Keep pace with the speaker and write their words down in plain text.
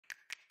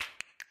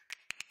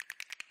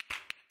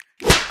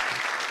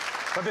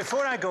But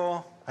before I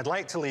go, I'd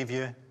like to leave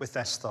you with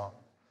this thought.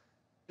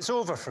 It's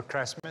over for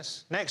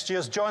Christmas. Next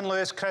year's John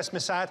Lewis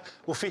Christmas ad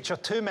will feature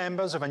 2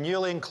 members of a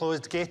newly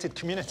enclosed gated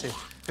community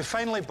who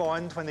finally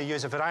bond when they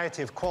use a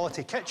variety of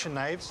quality kitchen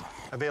knives,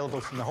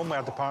 available from the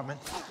homeware department,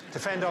 to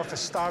fend off a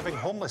starving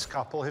homeless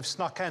couple who've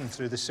snuck in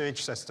through the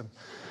sewage system,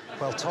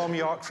 while Tom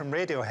York from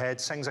Radiohead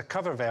sings a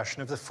cover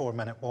version of the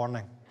 4-minute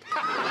warning.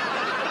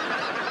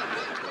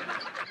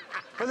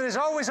 But there is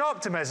always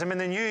optimism in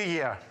the new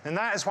year, and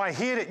that is why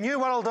here at New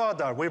World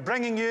Order, we're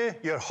bringing you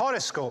your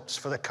horoscopes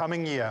for the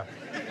coming year.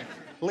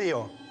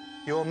 Leo,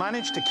 you will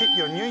manage to keep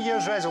your New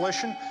Year's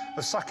resolution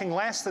of sucking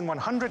less than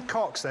 100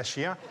 cocks this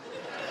year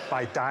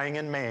by dying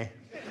in May.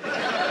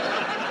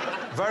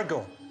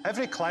 Virgo,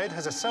 every cloud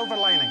has a silver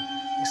lining,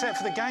 except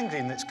for the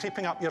gangrene that's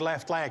creeping up your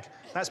left leg.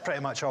 That's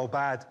pretty much all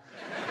bad.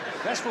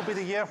 This will be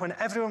the year when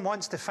everyone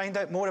wants to find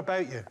out more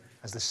about you,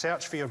 as the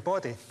search for your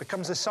body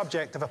becomes the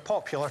subject of a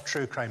popular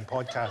true crime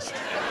podcast.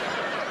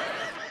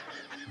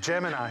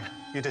 Gemini,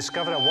 you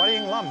discover a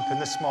worrying lump in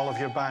the small of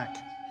your back.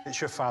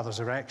 It's your father's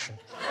erection.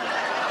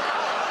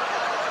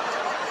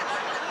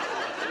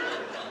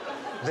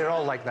 They're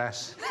all like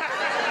this.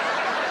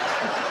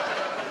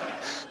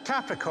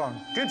 Capricorn,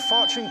 good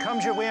fortune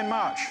comes your way in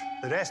March.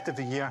 The rest of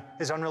the year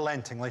is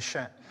unrelentingly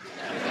shit.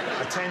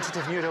 A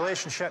tentative new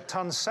relationship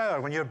turns sour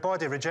when your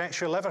body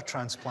rejects your liver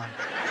transplant.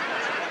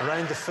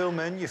 Around the full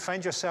moon, you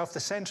find yourself the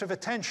centre of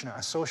attention at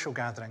a social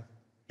gathering,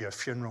 your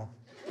funeral.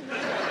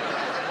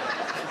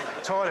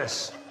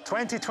 Taurus,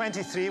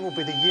 2023 will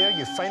be the year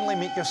you finally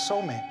meet your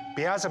soulmate,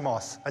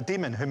 Beelzemoth, a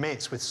demon who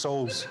mates with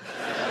souls.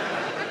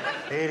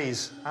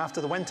 Aries, after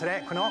the winter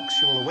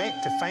equinox, you will awake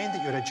to find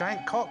that you're a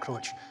giant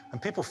cockroach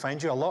and people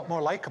find you a lot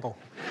more likeable.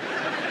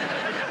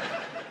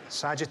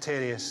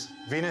 Sagittarius,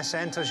 Venus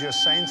enters your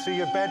sign through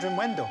your bedroom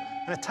window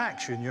and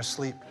attacks you in your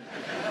sleep.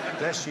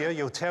 This year,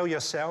 you'll tell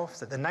yourself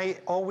that the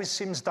night always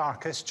seems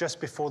darkest just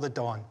before the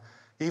dawn,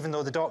 even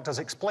though the doctors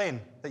explain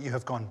that you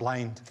have gone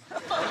blind.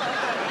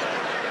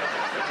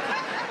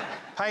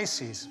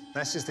 Pisces,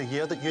 this is the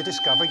year that you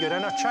discover your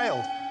inner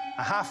child,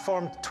 a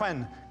half-formed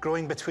twin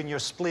growing between your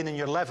spleen and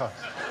your liver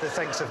that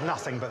thinks of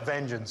nothing but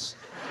vengeance.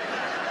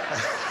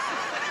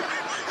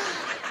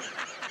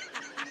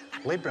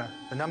 Libra,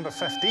 the number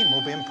 15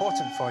 will be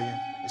important for you.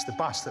 It's the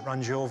bus that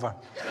runs you over.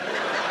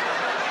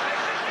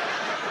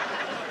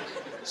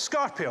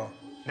 Scorpio,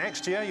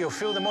 next year you'll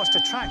feel the most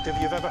attractive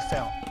you've ever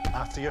felt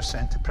after you're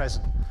sent to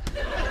prison.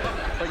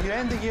 But you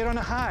end the year on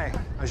a high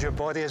as your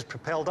body is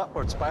propelled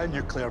upwards by a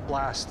nuclear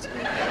blast.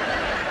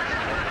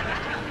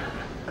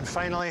 And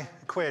finally,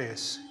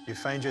 Aquarius, you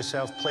find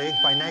yourself plagued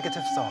by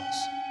negative thoughts,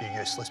 you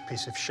useless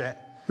piece of shit.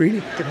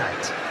 Really? Good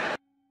night.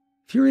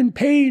 If you're in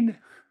pain,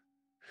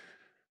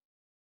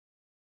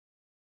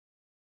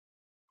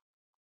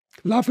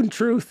 love and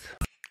truth.